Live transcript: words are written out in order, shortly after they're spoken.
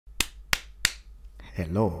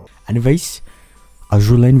Hello. Anyways,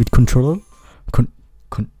 Azur line with controller.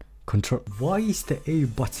 Control. Why is the A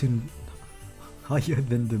button higher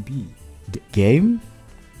than the B? The game?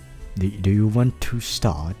 Do you want to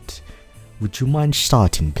start? Would you mind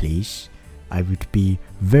starting, please? I would be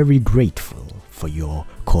very grateful for your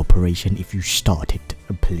cooperation if you started,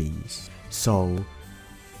 please. So,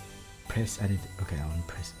 press edit. Okay, I want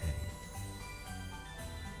to press A.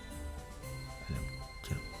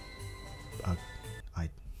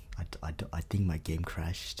 I think my game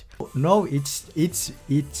crashed. No, it's here.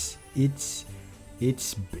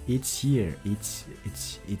 It's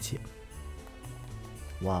here.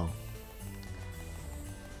 Wow.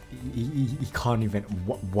 He can't even.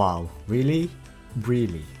 Wow. Really?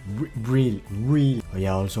 Really? Oh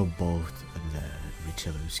yeah, also both the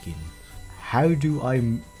Richelieu skin. How do I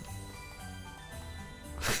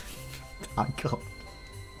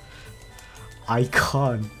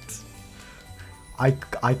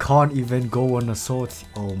I can't even go on a sword.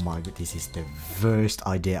 Oh my god, this is the worst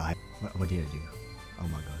idea. What did I do? Oh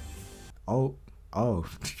my god. Oh.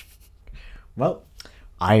 Well,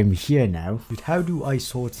 I'm here now. But how do I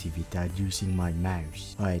sword without using my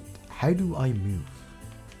mouse? Right, how do I move?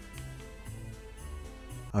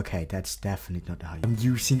 Okay, that's definitely not how I'm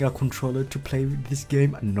using a controller to play with this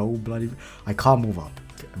game. No bloody. I can't move up.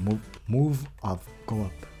 Move up. Go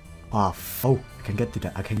up. Oh, I can get to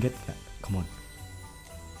that. Come on.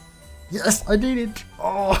 Yes, I did it.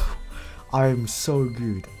 Oh, I'm so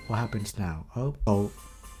good. What happens now? Oh,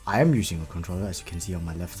 I am using a controller, as you can see on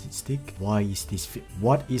my left stick. Why is this?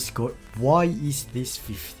 Why is this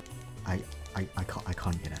 50? I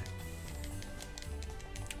can't get out.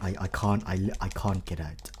 I can't get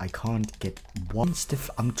out. I can't get one stuff.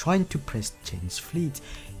 I'm trying to press change fleet.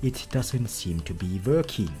 It doesn't seem to be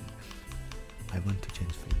working. I want to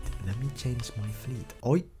change fleet. Let me change my fleet.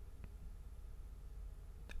 Oi.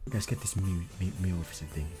 Let's get this Mew officer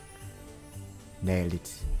thing. Nailed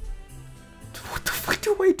it. What the fuck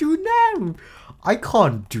do I do now? I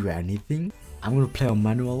can't do anything. I'm gonna play on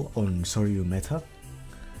manual on Soryu meta.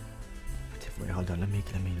 Wait, hold on. Let me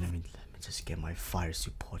just get my fire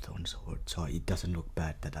support on sword so it doesn't look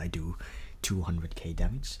bad that I do 200k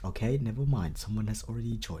damage. Okay, never mind. Someone has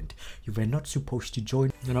already joined. You were not supposed to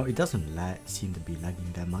join. You know, it doesn't seem to be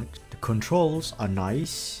lagging that much. The controls are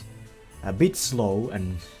nice. A bit slow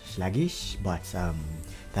and sluggish, but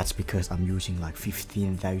that's because I'm using like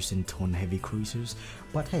 15,000 ton heavy cruisers.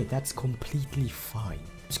 But hey, that's completely fine.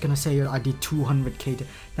 I was gonna say I did 200k.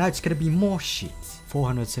 Now it's gonna be more shit.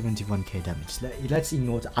 471k damage. Let's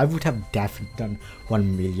ignore that. I would have definitely done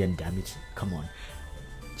 1 million damage. Come on.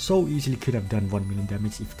 So easily could have done 1 million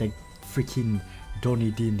damage if they freaking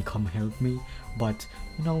Donnie didn't come help me. But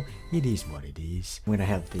you know, it is what it is. When I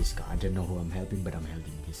help this guy, I don't know who I'm helping, but I'm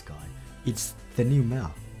helping this guy. It's the new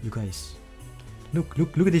map. You guys, look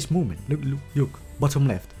at this movement. Look, bottom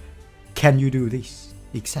left. Can you do this?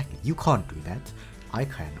 Exactly. You can't do that. I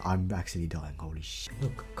can. I'm actually dying. Holy shit.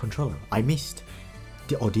 Look, controller. I missed.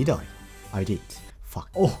 Or did I? I did. Fuck.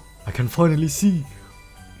 Oh, I can finally see.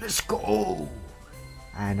 Let's go.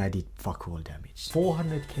 And I did fuck all damage.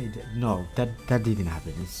 400k. No, that didn't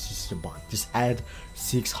happen. It's just a bug. Just add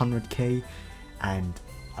 600k, and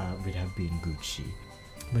we'd have been Gucci.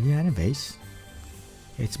 But yeah, anyways,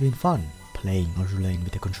 it's been fun playing Azur Lane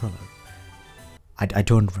with a controller. I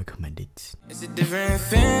don't recommend it. It's a different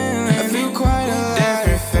feeling. I feel quite a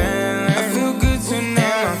different feeling. I feel good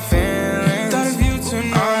tonight. I'm feeling. Thought of you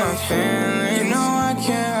tonight. I'm feeling. You know I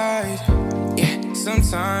can't hide. Yeah,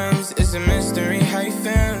 sometimes it's a mystery how you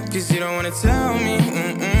feel. Cause you don't wanna tell me.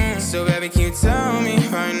 So baby, can you tell me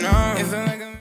right now? If